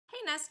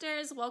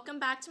Nesters, welcome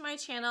back to my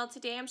channel.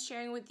 Today I'm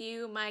sharing with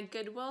you my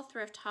Goodwill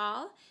Thrift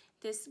haul.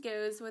 This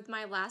goes with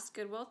my last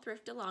Goodwill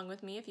Thrift along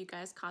with me if you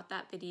guys caught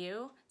that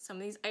video. Some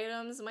of these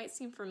items might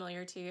seem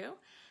familiar to you.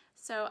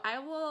 So I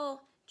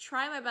will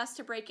try my best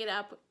to break it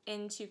up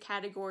into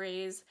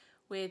categories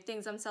with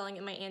things I'm selling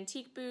in my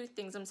antique booth,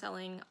 things I'm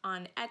selling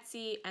on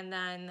Etsy, and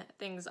then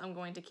things I'm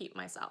going to keep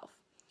myself.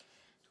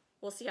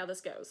 We'll see how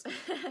this goes.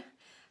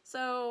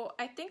 So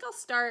I think I'll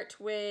start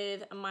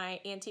with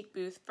my antique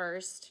booth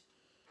first.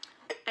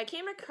 I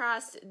came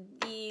across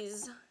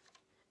these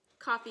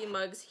coffee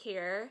mugs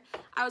here.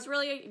 I was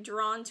really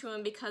drawn to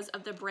them because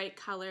of the bright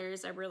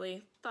colors. I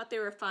really thought they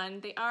were fun.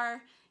 They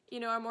are,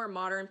 a more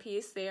modern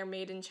piece. They are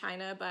made in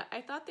China, but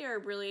I thought they were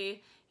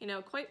really,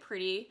 quite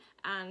pretty.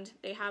 And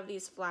they have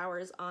these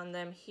flowers on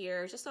them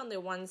here, just on the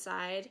one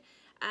side.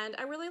 And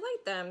I really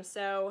like them.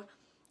 So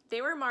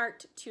they were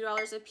marked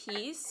 $2 a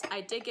piece.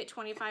 I did get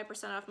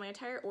 25% off my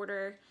entire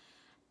order.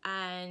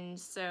 And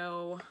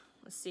so,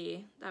 let's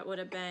see, that would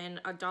have been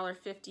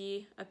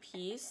 $1.50 a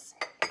piece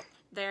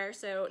there.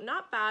 So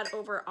not bad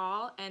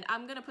overall. And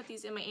I'm gonna put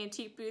these in my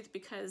antique booth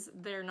because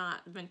they're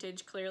not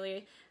vintage,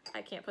 clearly.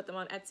 I can't put them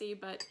on Etsy,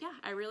 but yeah,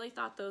 I really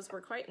thought those were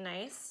quite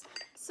nice.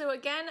 So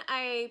again,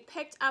 I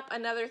picked up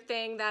another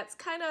thing that's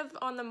kind of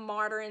on the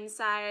modern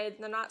side.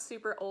 They're not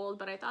super old,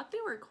 but I thought they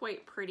were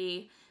quite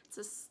pretty. It's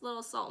this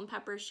little salt and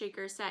pepper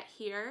shaker set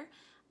here.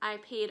 I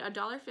paid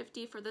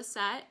 $1.50 for the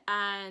set,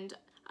 and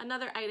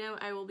another item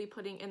I will be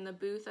putting in the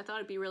booth. I thought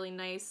it'd be really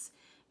nice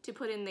to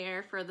put in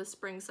there for the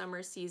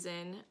spring-summer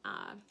season.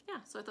 Yeah,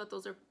 so I thought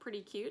those are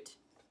pretty cute.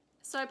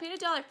 So I paid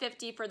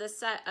 $1.50 for the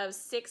set of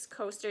 6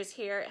 coasters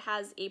here. It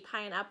has a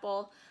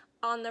pineapple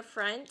on the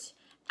front,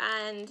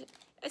 and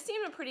it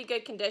seemed in pretty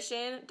good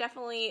condition.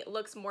 Definitely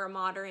looks more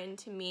modern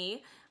to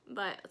me,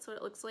 but that's what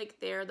it looks like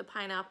there, the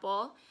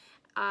pineapple.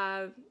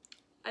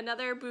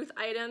 Another booth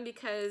item,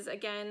 because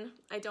again,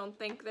 I don't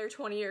think they're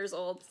 20 years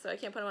old, so I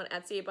can't put them on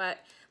Etsy, but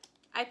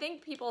I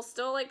think people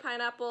still like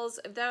pineapples,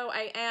 though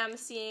I am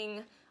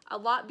seeing a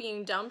lot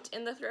being dumped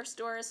in the thrift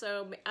store,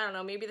 so I don't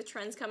know, maybe the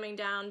trend's coming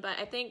down, but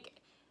I think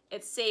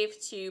it's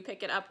safe to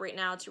pick it up right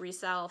now to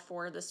resell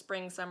for the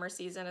spring-summer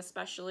season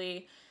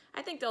especially.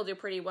 I think they'll do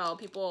pretty well.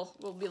 People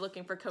will be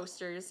looking for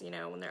coasters,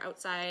 when they're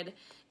outside,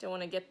 don't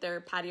want to get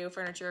their patio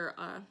furniture,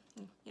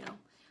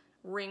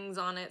 rings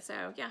on it.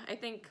 So yeah, I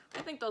think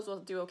those will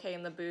do okay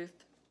in the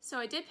booth. So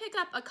I did pick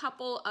up a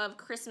couple of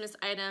Christmas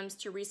items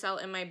to resell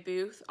in my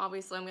booth.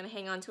 Obviously, I'm going to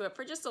hang on to it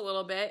for just a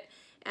little bit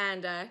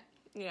and,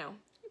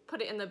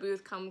 put it in the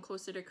booth come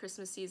closer to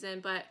Christmas season.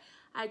 But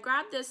I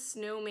grabbed this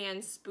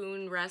snowman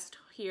spoon rest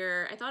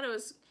here. I thought it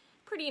was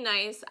pretty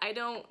nice. I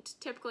don't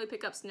typically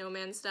pick up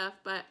snowman stuff,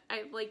 but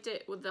I liked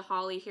it with the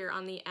holly here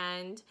on the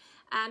end.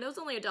 And it was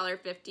only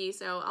 $1.50,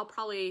 so I'll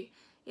probably,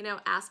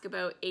 ask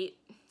about 8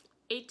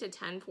 to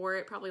 10 for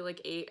it, probably like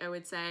 8, I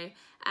would say.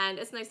 And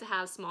it's nice to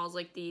have smalls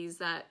like these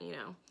that,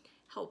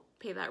 help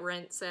pay that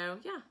rent. So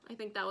yeah, I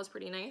think that was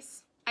pretty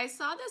nice. I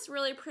saw this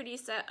really pretty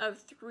set of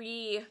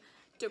 3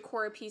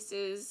 decor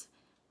pieces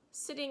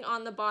sitting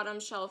on the bottom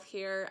shelf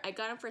here. I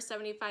got them for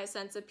 75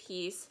 cents a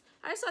piece.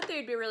 I just thought they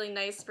would be really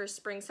nice for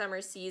spring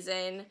summer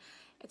season.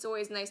 It's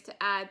always nice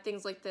to add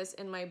things like this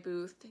in my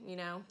booth,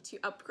 to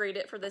upgrade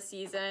it for the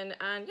season.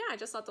 And yeah, I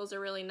just thought those are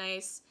really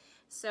nice.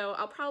 So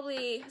I'll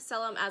probably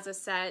sell them as a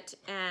set,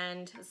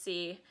 and let's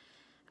see,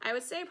 I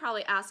would say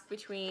probably ask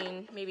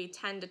between maybe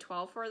 10 to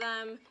 12 for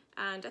them,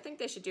 and I think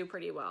they should do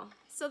pretty well.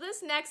 So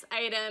this next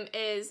item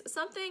is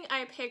something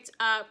I picked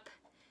up.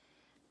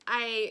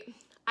 I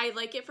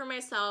like it for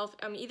myself.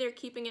 I'm either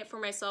keeping it for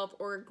myself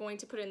or going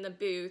to put it in the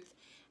booth.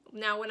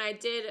 Now, when I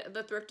did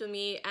the thrift with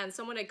me, and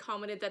someone had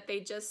commented that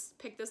they just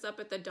picked this up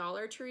at the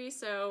Dollar Tree,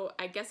 so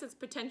I guess it's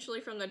potentially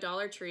from the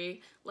Dollar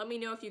Tree. Let me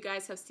know if you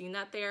guys have seen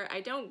that there.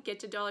 I don't get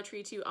to Dollar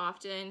Tree too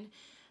often,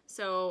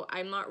 so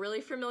I'm not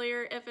really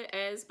familiar if it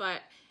is,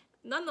 but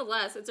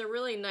nonetheless, it's a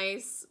really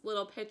nice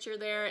little picture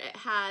there. It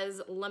has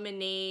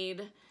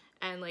lemonade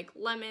and like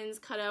lemons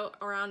cut out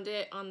around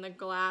it on the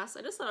glass.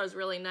 I just thought it was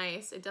really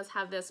nice. It does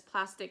have this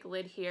plastic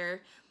lid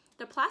here.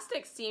 The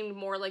plastic seemed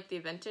more like the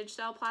vintage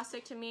style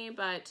plastic to me,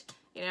 but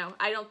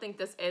I don't think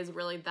this is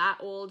really that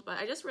old, but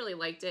I just really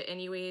liked it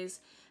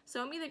anyways.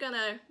 So I'm either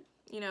gonna,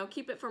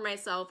 keep it for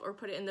myself or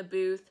put it in the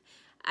booth.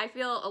 I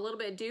feel a little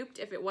bit duped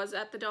if it was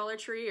at the Dollar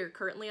Tree or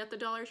currently at the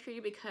Dollar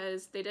Tree,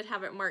 because they did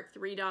have it marked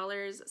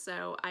 $3,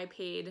 so I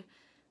paid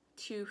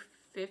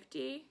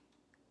 $2.50.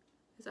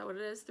 Is that what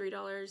it is?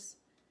 $3?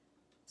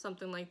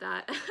 Something like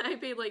that. I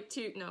paid like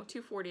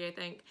 $2.40 I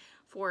think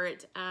for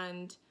it,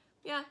 and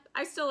yeah,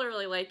 I still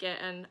really like it,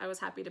 and I was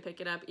happy to pick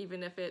it up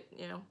even if it,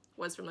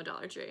 was from the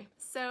Dollar Tree.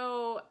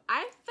 So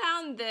I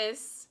found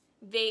this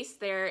vase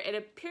there. It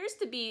appears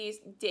to be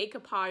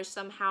decoupage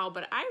somehow,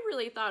 but I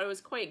really thought it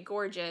was quite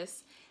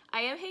gorgeous.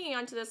 I am hanging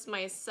on to this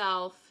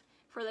myself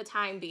for the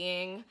time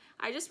being.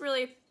 I just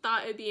really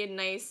thought it'd be a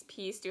nice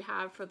piece to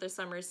have for the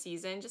summer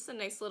season. Just a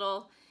nice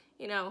little,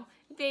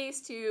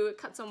 vase to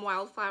cut some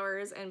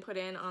wildflowers and put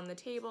in on the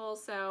table.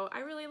 So I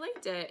really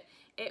liked it.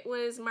 It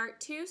was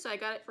marked too, so I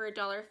got it for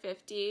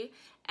 $1.50.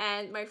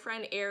 And my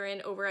friend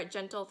Erin over at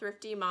Gentle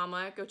Thrifty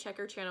Mama, go check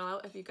her channel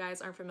out if you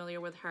guys aren't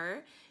familiar with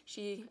her.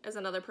 She is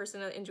another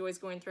person that enjoys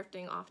going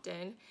thrifting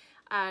often.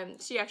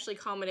 She actually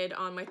commented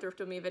on my Thrift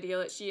With Me video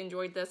that she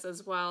enjoyed this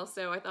as well,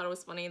 so I thought it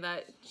was funny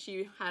that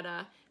she had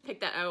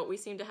picked that out. We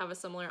seem to have a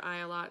similar eye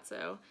a lot,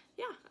 so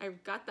yeah, I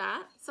got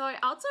that. So I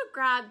also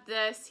grabbed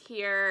this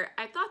here.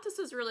 I thought this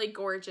was really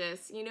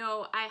gorgeous. You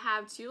know, I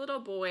have two little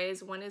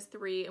boys, one is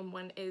 3 and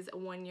one is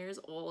 1 year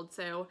old,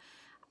 so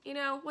you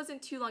know,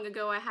 wasn't too long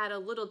ago I had a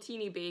little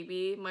teeny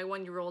baby. My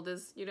 1-year-old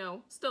is, you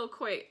know, still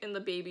quite in the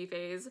baby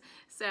phase.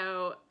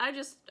 So I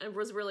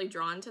was really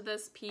drawn to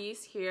this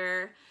piece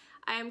here.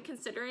 I am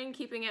considering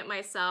keeping it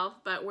myself,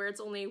 but where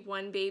it's only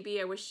one baby,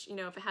 I wish, you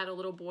know, if it had a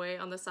little boy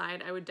on the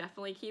side, I would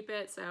definitely keep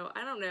it. So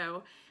I don't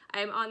know.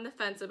 I'm on the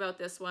fence about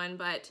this one,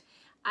 but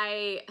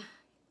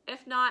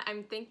if not,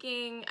 I'm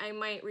thinking I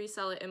might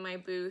resell it in my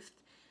booth.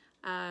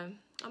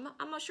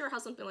 I'm not sure how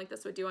something like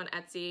this would do on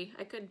Etsy.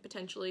 I could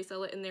potentially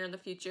sell it in there in the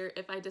future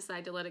if I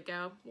decide to let it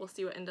go. We'll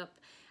see what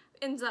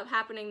ends up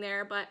happening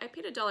there, but I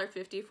paid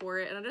 $1.50 for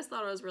it and I just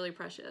thought it was really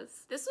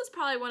precious. This was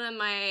probably one of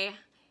my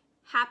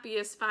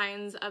happiest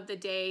finds of the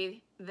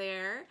day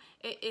there.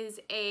 It is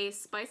a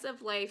Spice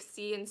of Life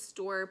See and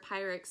Store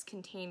Pyrex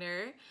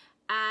container,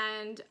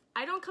 and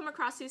I don't come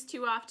across these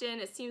too often.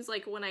 It seems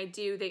like when I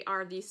do, they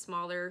are the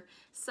smaller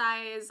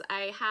size.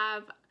 I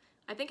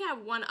think I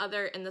have one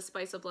other in the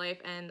Spice of Life,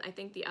 and I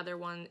think the other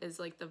one is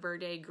like the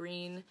Verde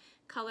green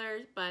color,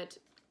 but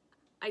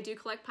I do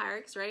collect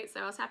Pyrex, right?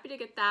 So I was happy to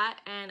get that,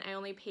 and I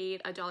only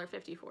paid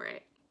 $1.50 for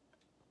it.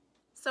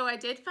 So I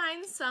did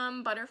find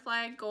some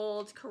butterfly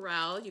gold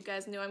Corelle. You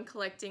guys know I'm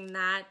collecting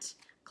that,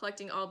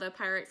 collecting all the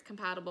Pyrex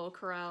compatible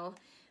Corelle.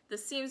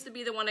 This seems to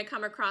be the one I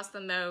come across the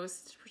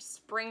most.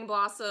 Spring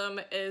Blossom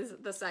is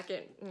the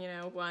second, you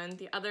know, one.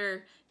 The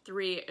other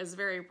 3 is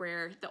very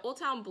rare. The Old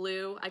Town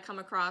Blue I come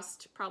across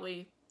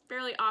probably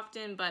fairly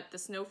often, but the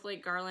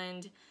Snowflake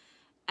Garland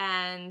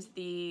and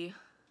the,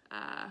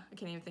 I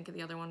can't even think of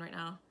the other one right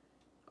now.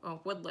 Oh,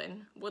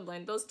 Woodland.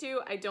 Those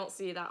 2 I don't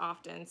see that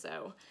often,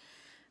 so.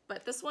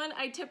 But this one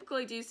I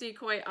typically do see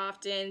quite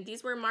often.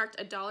 These were marked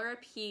 $1 a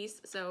piece,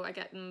 so I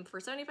get them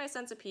for 75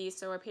 cents a piece,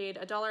 so I paid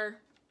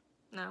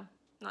no,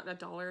 not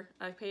 $1.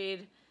 I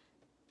paid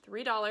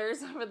 $3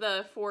 for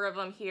the 4 of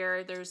them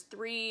here. There's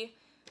 3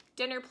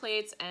 dinner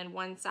plates and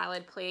 1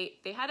 salad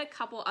plate. They had a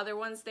couple other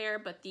ones there,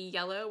 but the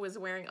yellow was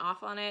wearing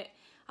off on it.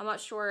 I'm not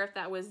sure if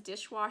that was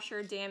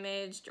dishwasher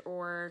damaged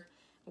or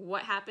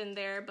what happened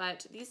there,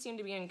 but these seem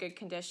to be in good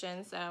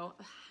condition, so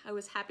I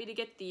was happy to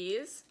get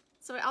these.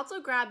 So I also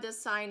grabbed this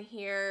sign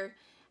here,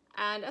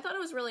 and I thought it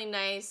was really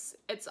nice.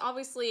 It's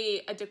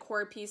obviously a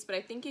decor piece, but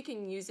I think you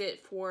can use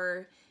it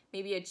for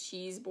maybe a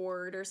cheese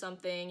board or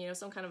something, you know,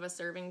 some kind of a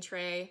serving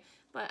tray.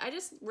 But I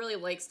just really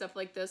like stuff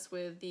like this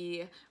with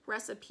the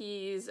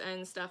recipes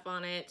and stuff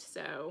on it.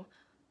 So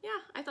yeah,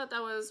 I thought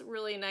that was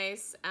really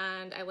nice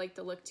and I like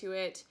the look to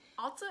it.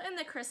 Also in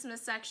the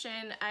Christmas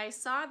section, I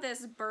saw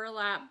this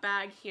burlap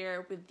bag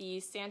here with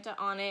the Santa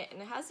on it,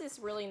 and it has this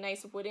really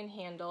nice wooden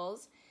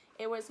handles.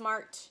 It was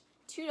marked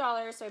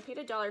 $2, so I paid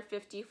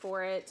 $1.50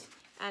 for it,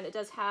 and it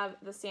does have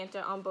the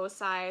Santa on both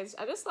sides.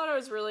 I just thought it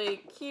was really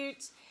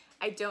cute.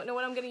 I don't know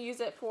what I'm gonna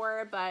use it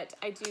for, but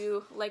I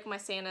do like my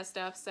Santa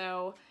stuff,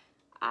 so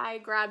I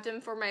grabbed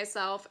him for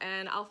myself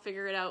and I'll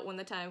figure it out when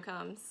the time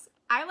comes.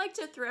 I like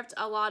to thrift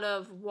a lot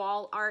of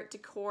wall art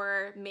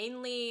decor,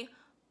 mainly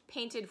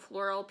painted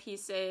floral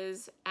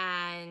pieces,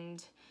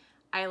 and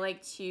I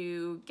like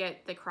to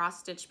get the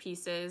cross-stitch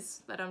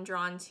pieces that I'm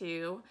drawn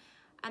to.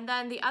 And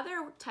then the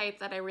other type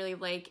that I really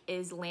like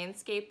is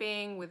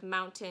landscaping with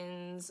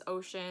mountains,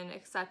 ocean,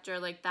 etc.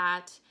 like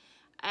that.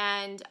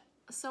 And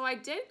so I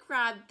did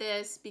grab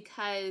this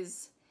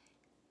because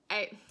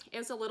it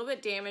was a little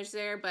bit damaged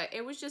there, but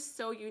it was just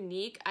so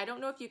unique. I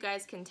don't know if you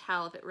guys can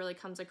tell if it really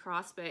comes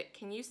across, but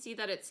can you see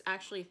that it's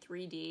actually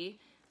 3D?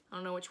 I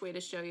don't know which way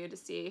to show you to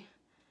see.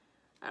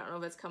 I don't know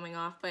if it's coming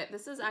off, but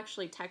this is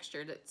actually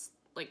textured. It's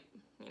like,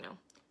 you know,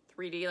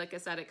 3D. Like I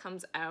said, it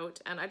comes out,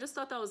 and I just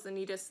thought that was the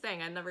neatest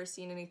thing. I'd never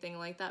seen anything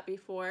like that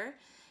before.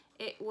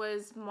 It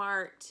was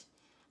marked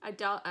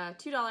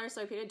 $2,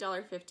 so I paid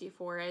 $1.50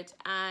 for it,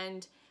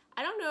 and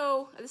I don't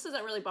know, this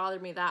doesn't really bother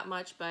me that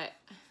much, but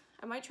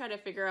I might try to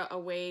figure out a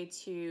way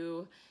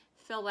to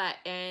fill that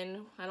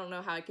in. I don't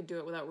know how I could do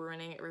it without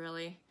ruining it,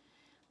 really.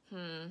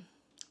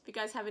 If you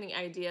guys have any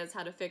ideas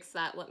how to fix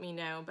that, let me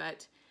know.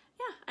 But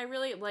yeah, I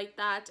really like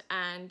that,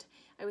 and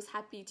I was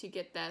happy to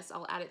get this.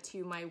 I'll add it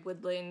to my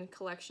woodland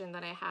collection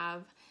that I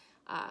have.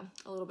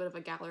 A little bit of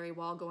a gallery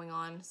wall going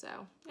on, so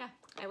yeah,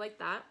 I like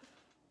that.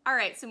 All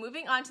right, so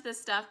moving on to the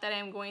stuff that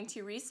I'm going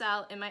to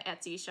resell in my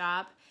Etsy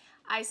shop.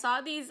 I saw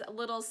these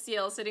little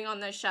seals sitting on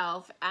the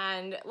shelf,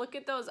 and look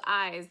at those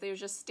eyes. They were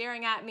just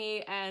staring at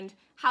me, and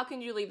how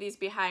can you leave these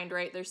behind,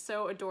 right? They're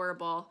so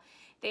adorable.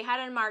 They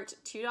had it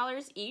marked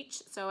 $2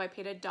 each, so I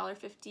paid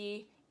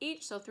 $1.50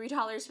 each, so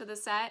 $3 for the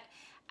set.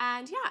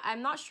 And yeah,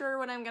 I'm not sure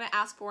what I'm gonna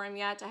ask for them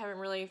yet. I haven't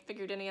really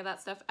figured any of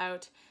that stuff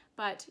out,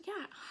 but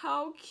yeah,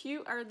 how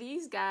cute are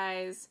these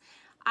guys?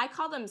 I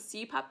call them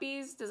sea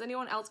puppies. Does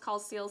anyone else call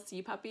seals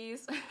sea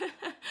puppies?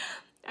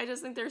 I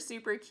just think they're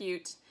super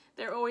cute.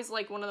 They're always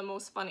like one of the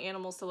most fun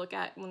animals to look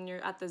at when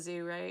you're at the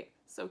zoo, right?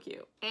 So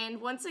cute. And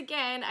once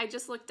again, I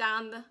just looked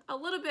down a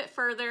little bit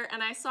further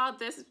and I saw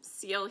this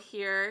seal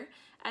here.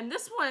 And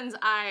this one's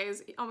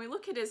eyes, I mean,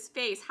 look at his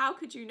face. How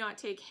could you not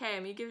take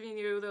him? He's giving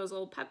you those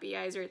old puppy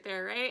eyes right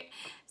there, right?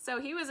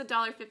 So he was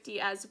 $1.50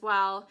 as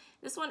well.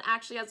 This one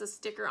actually has a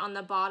sticker on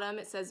the bottom.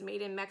 It says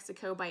Made in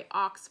Mexico by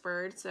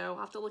Oxford. So I'll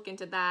have to look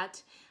into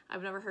that.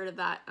 I've never heard of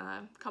that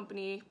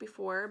company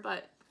before,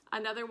 but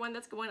another one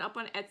that's going up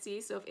on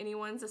Etsy. So if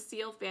anyone's a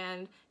seal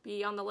fan,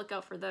 be on the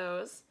lookout for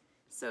those.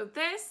 So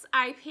this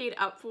I paid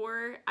up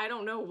for. I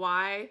don't know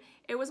why.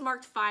 It was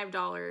marked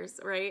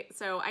 $5, right?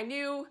 So I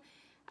knew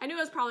I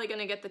was probably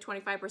gonna get the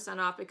 25%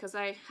 off because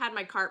I had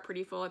my cart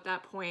pretty full at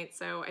that point.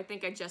 So I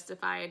think I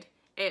justified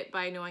it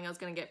by knowing I was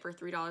gonna get for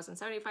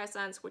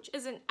 $3.75, which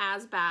isn't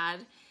as bad,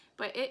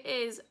 but it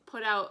is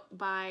put out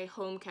by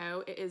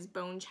Homeco. It is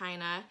bone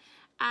china.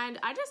 And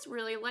I just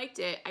really liked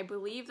it. I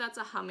believe that's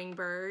a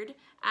hummingbird.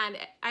 And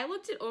I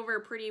looked it over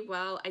pretty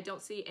well. I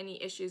don't see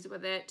any issues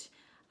with it.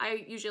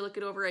 I usually look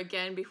it over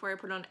again before I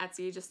put it on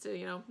Etsy just to,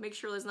 you know, make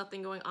sure there's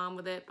nothing going on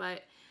with it.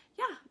 But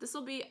yeah, this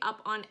will be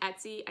up on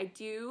Etsy. I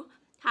do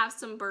have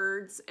some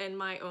birds in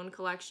my own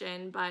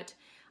collection, but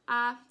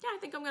yeah, I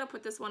think I'm gonna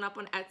put this one up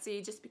on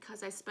Etsy just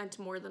because I spent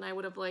more than I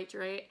would have liked,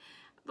 right?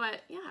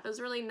 But yeah, it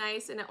was really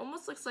nice, and it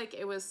almost looks like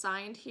it was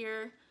signed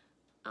here.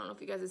 I don't know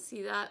if you guys can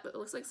see that, but it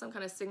looks like some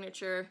kind of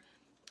signature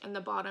in the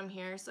bottom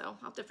here, so I'll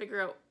have to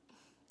figure out,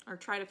 or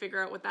try to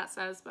figure out what that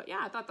says. But yeah,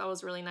 I thought that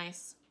was really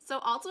nice. So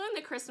also in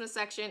the Christmas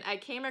section, I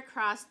came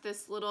across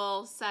this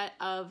little set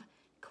of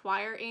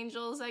choir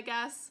angels, I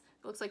guess.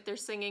 It looks like they're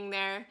singing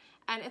there.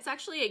 And it's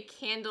actually a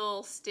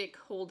candlestick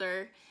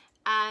holder.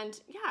 And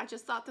yeah, I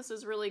just thought this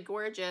was really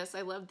gorgeous.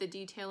 I love the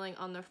detailing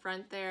on the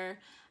front there.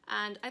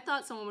 And I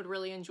thought someone would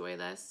really enjoy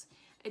this.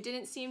 It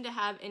didn't seem to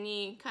have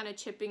any kind of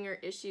chipping or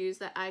issues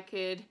that I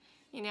could,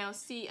 you know,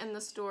 see in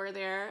the store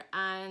there.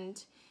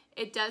 And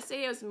it does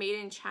say it was made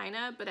in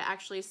China, but it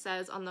actually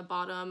says on the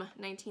bottom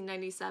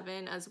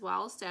 1997 as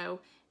well. So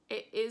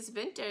it is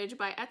vintage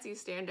by Etsy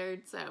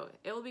standards. So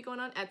it will be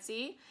going on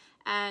Etsy.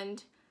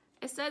 And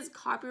it says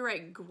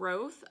copyright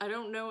growth. I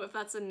don't know if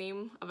that's the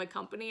name of a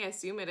company. I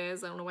assume it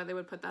is. I don't know why they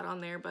would put that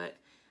on there, but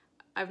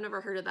I've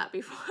never heard of that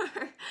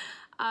before.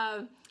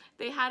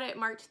 They had it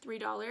marked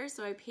 $3,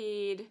 so I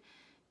paid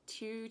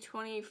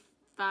 $2.25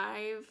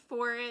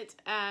 for it.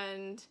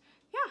 And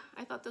yeah,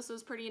 I thought this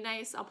was pretty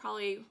nice. I'll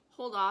probably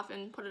hold off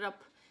and put it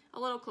up a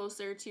little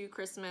closer to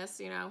Christmas,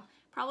 you know,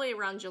 probably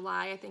around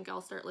July. I think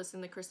I'll start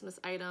listing the Christmas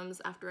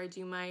items after I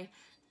do my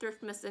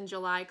Thriftmas in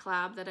July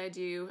collab that I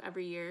do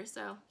every year.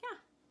 So yeah,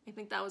 I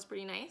think that was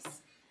pretty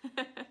nice.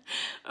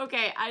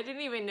 Okay, I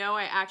didn't even know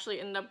I actually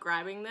ended up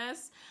grabbing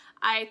this.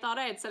 I thought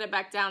I had set it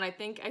back down. I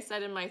think I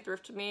said in my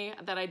Thrift Me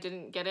that I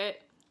didn't get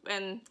it,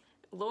 and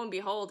lo and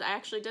behold, I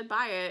actually did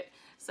buy it.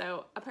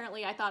 So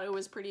apparently I thought it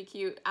was pretty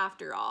cute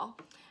after all.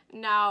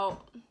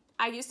 Now,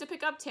 I used to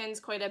pick up tins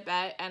quite a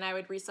bit, and I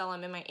would resell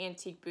them in my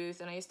antique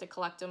booth, and I used to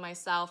collect them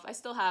myself. I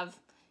still have,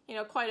 you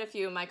know, quite a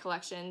few in my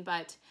collection,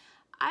 but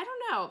I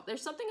don't know.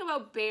 There's something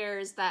about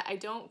bears that I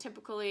don't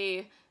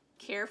typically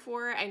care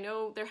for. I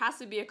know there has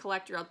to be a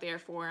collector out there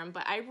for them,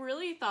 but I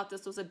really thought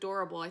this was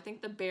adorable. I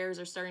think the bears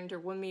are starting to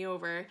win me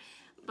over,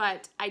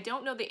 but I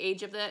don't know the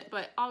age of it,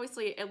 but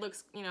obviously it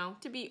looks, you know,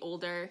 to be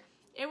older.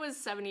 It was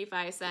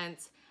 75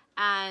 cents,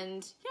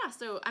 and yeah,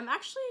 so I'm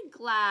actually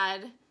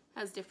glad it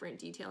has different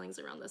detailings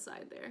around the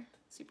side there.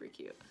 Super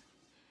cute.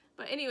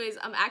 But anyways,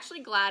 I'm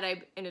actually glad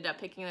I ended up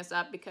picking this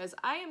up because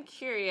I am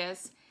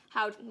curious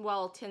how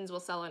well tins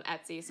will sell on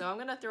Etsy. So I'm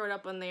gonna throw it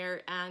up on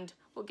there and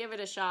we'll give it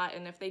a shot.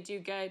 And if they do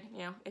good, you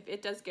know, if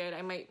it does good,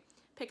 I might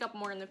pick up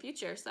more in the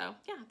future. So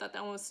yeah, I thought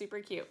that one was super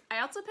cute. I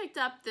also picked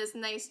up this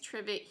nice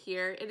trivet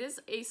here. It is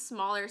a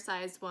smaller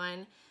sized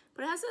one,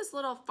 but it has this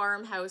little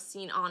farmhouse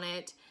scene on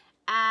it.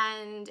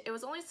 And it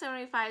was only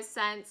 75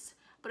 cents,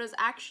 but it was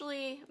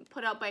actually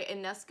put out by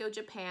Inesco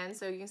Japan.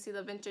 So you can see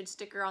the vintage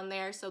sticker on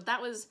there. So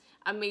that was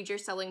a major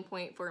selling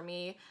point for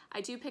me.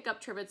 I do pick up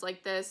trivets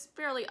like this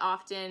fairly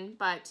often,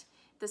 but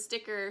the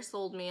sticker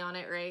sold me on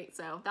it, right?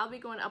 So that'll be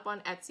going up on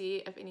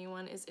Etsy if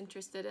anyone is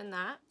interested in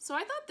that. So I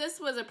thought this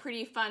was a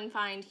pretty fun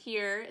find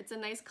here. It's a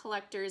nice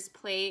collector's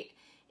plate.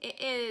 It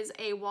is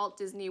a Walt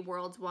Disney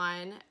World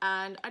one,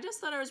 and I just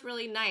thought it was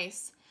really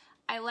nice.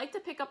 I like to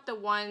pick up the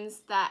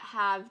ones that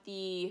have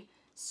the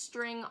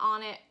string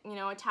on it, you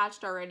know,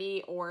 attached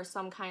already, or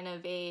some kind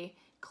of a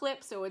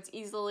clip so it's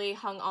easily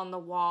hung on the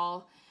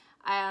wall.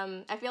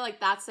 I feel like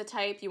that's the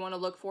type you want to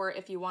look for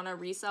if you want to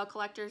resell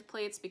collector's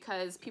plates,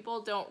 because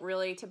people don't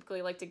really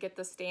typically like to get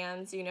the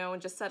stands, you know,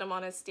 and just set them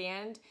on a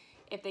stand.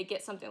 If they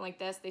get something like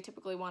this, they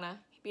typically want to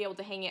be able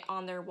to hang it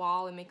on their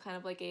wall and make kind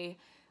of like a,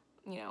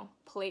 you know,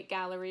 plate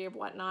gallery or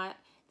whatnot.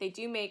 They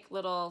do make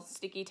little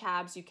sticky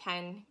tabs you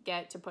can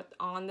get to put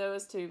on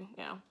those to, you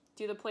know,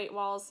 do the plate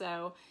walls.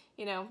 So,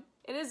 you know,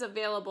 it is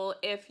available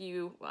if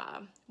you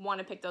want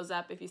to pick those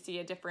up, if you see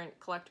a different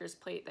collector's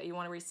plate that you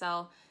want to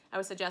resell. I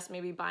would suggest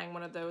maybe buying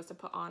one of those to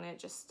put on it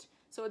just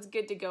so it's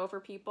good to go for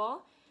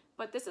people.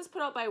 But this is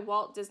put out by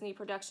Walt Disney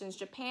Productions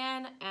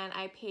Japan, and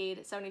I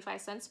paid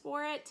 75 cents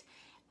for it.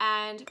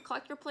 And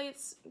collector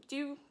plates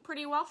do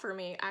pretty well for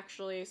me,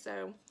 actually,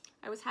 so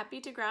I was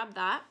happy to grab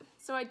that.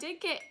 So I did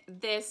get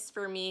this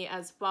for me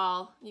as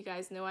well. You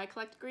guys know I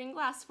collect green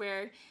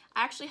glassware.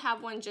 I actually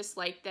have one just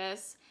like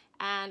this,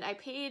 and I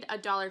paid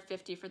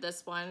 $1.50 for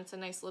this one. It's a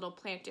nice little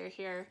planter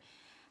here.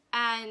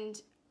 And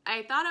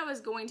I thought I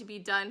was going to be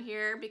done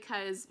here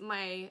because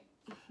my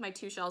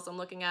two shelves, I'm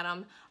looking at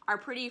them, are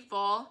pretty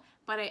full,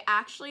 but I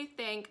actually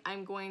think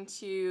I'm going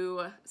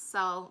to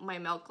sell my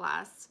milk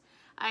glass.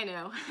 I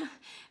know,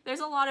 there's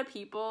a lot of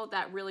people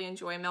that really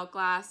enjoy milk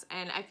glass,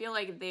 and I feel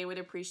like they would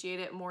appreciate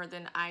it more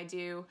than I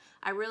do.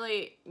 I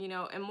really, you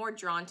know, am more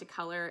drawn to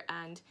color,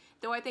 and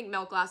though I think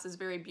milk glass is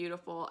very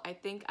beautiful, I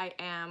think I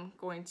am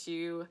going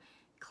to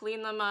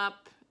clean them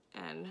up,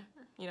 and,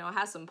 you know, it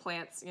has some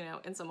plants, you know,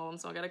 in some of them,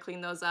 so I gotta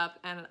clean those up,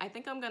 and I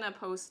think I'm gonna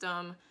post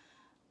them,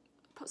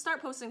 start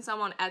posting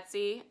some on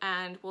Etsy,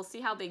 and we'll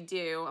see how they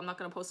do. I'm not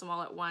gonna post them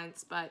all at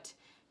once, but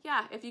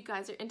yeah, if you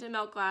guys are into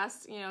milk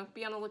glass, you know,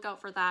 be on the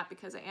lookout for that,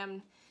 because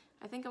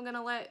I think I'm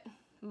gonna let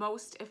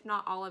most, if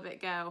not all of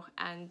it go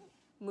and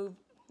move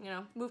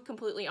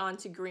completely on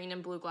to green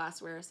and blue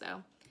glassware.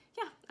 So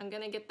yeah, I'm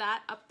gonna get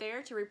that up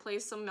there to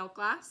replace some milk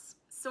glass.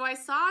 So I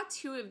saw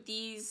two of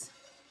these,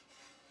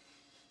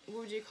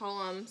 what would you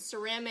call them,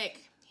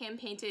 ceramic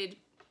hand-painted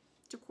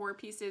decor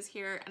pieces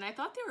here, and I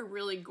thought they were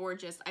really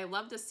gorgeous. I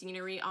love the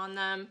scenery on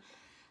them.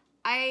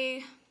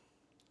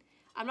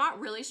 I'm not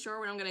really sure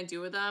what I'm gonna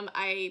do with them.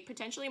 I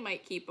potentially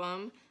might keep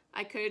them.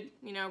 I could,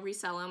 you know,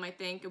 resell them. I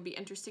think it would be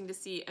interesting to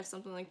see if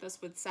something like this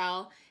would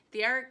sell.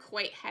 They are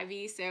quite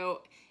heavy,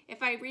 so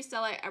if I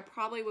resell it, I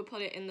probably would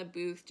put it in the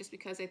booth just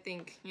because I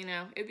think, you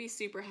know, it'd be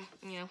super,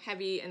 you know,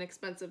 heavy and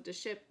expensive to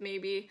ship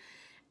maybe.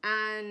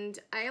 And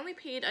I only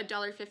paid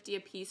 $1.50 a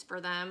piece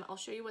for them. I'll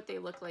show you what they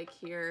look like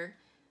here.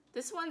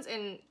 This one's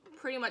in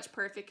pretty much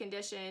perfect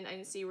condition. I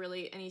didn't see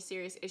really any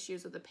serious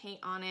issues with the paint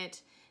on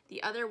it.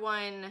 The other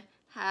one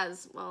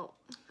has, well,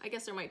 I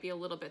guess there might be a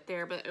little bit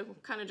there, but it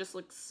kind of just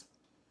looks,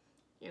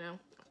 you know,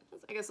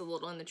 I guess a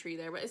little in the tree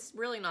there, but it's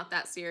really not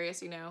that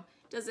serious, you know.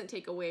 It doesn't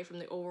take away from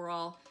the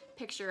overall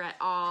picture at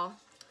all.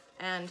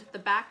 And the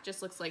back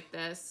just looks like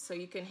this, so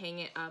you can hang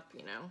it up,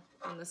 you know,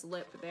 on this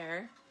lip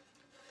there.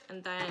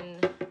 And then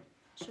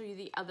I'll show you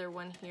the other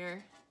one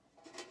here.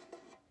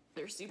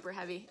 They're super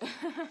heavy.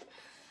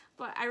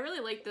 But I really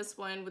like this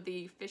one with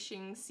the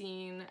fishing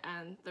scene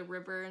and the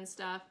river and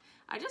stuff.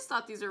 I just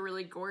thought these are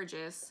really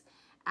gorgeous.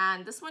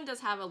 And this one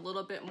does have a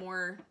little bit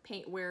more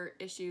paint wear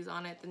issues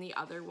on it than the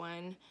other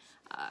one.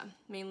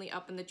 Mainly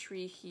up in the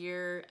tree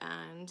here,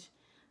 and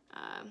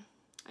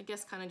I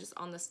guess kind of just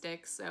on the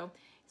sticks. So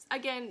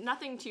again,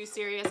 nothing too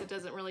serious. It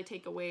doesn't really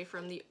take away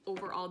from the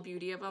overall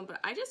beauty of them, but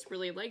I just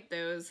really like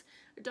those.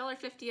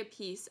 $1.50 a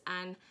piece,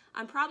 and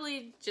I'm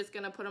probably just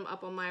gonna put them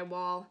up on my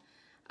wall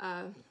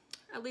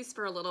at least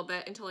for a little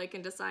bit until I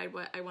can decide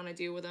what I want to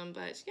do with them.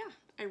 But yeah,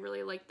 I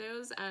really like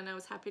those, and I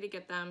was happy to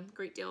get them.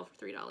 Great deal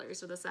for $3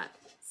 for the set.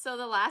 So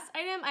the last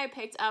item I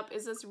picked up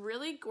is this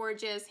really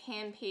gorgeous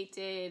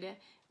hand-painted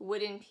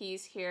wooden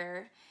piece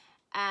here,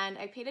 and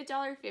I paid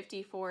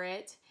 $1.50 for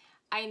it.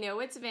 I know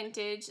it's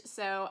vintage,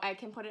 so I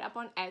can put it up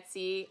on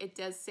Etsy. It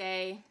does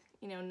say,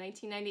 you know,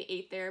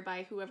 1998 there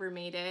by whoever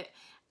made it.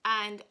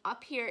 And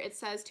up here it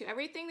says, "To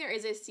everything there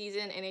is a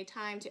season and a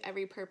time to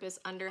every purpose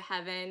under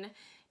heaven."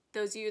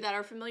 Those of you that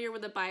are familiar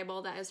with the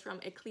Bible, that is from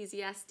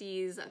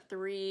Ecclesiastes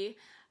 3,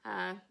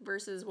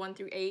 verses 1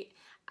 through 8.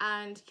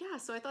 And yeah,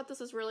 so I thought this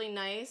was really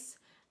nice.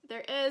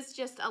 There is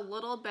just a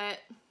little bit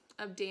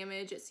of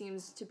damage, it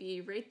seems to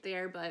be right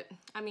there, but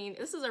I mean,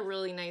 this is a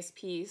really nice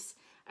piece.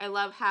 I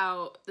love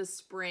how the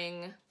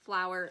spring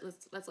flower,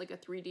 that's like a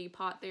 3D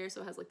pot there,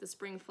 so it has like the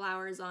spring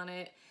flowers on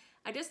it.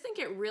 I just think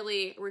it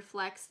really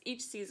reflects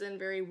each season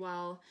very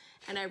well,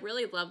 and I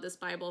really love this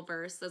Bible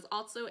verse. There's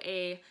also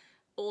a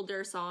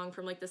older song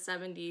from like the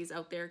 70s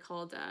out there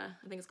called,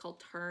 I think it's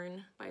called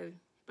Turn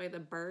by the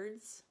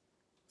Birds.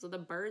 So the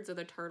Birds or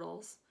the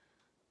Turtles?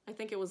 I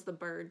think it was the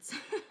Birds.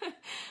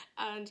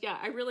 And yeah,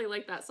 I really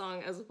like that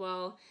song as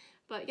well.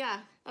 But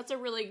yeah, that's a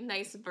really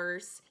nice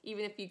verse.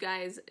 Even if you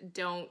guys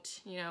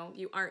don't, you know,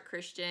 you aren't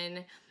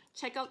Christian,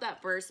 check out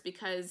that verse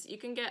because you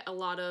can get a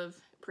lot of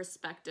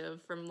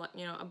perspective from,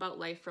 you know, about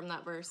life from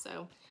that verse.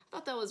 So I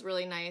thought that was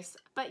really nice.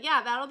 But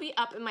yeah, that'll be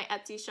up in my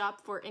Etsy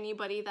shop for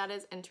anybody that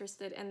is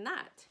interested in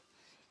that.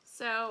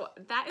 So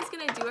that is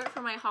gonna do it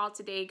for my haul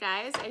today,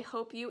 guys. I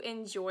hope you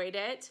enjoyed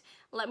it.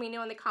 Let me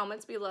know in the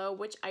comments below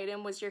which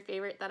item was your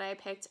favorite that I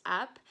picked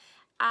up.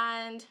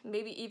 and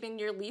maybe even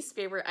your least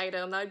favorite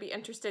item. I would be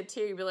interested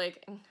too. You'd be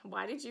like,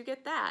 why did you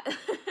get that?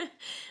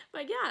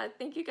 But yeah,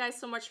 thank you guys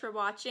so much for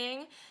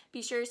watching.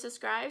 Be sure to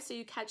subscribe so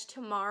you catch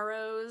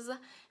tomorrow's,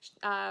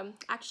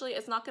 actually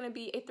it's not gonna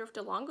be a thrift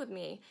along with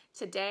me.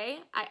 Today,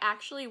 I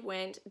actually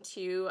went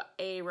to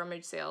a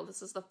rummage sale.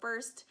 This is the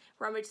first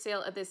rummage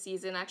sale of this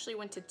season. I actually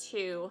went to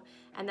 2,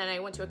 and then I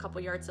went to a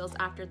couple yard sales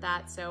after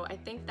that. So I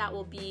think that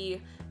will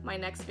be my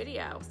next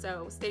video.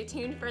 So stay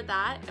tuned for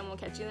that, and we'll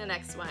catch you in the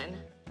next one.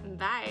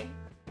 Bye.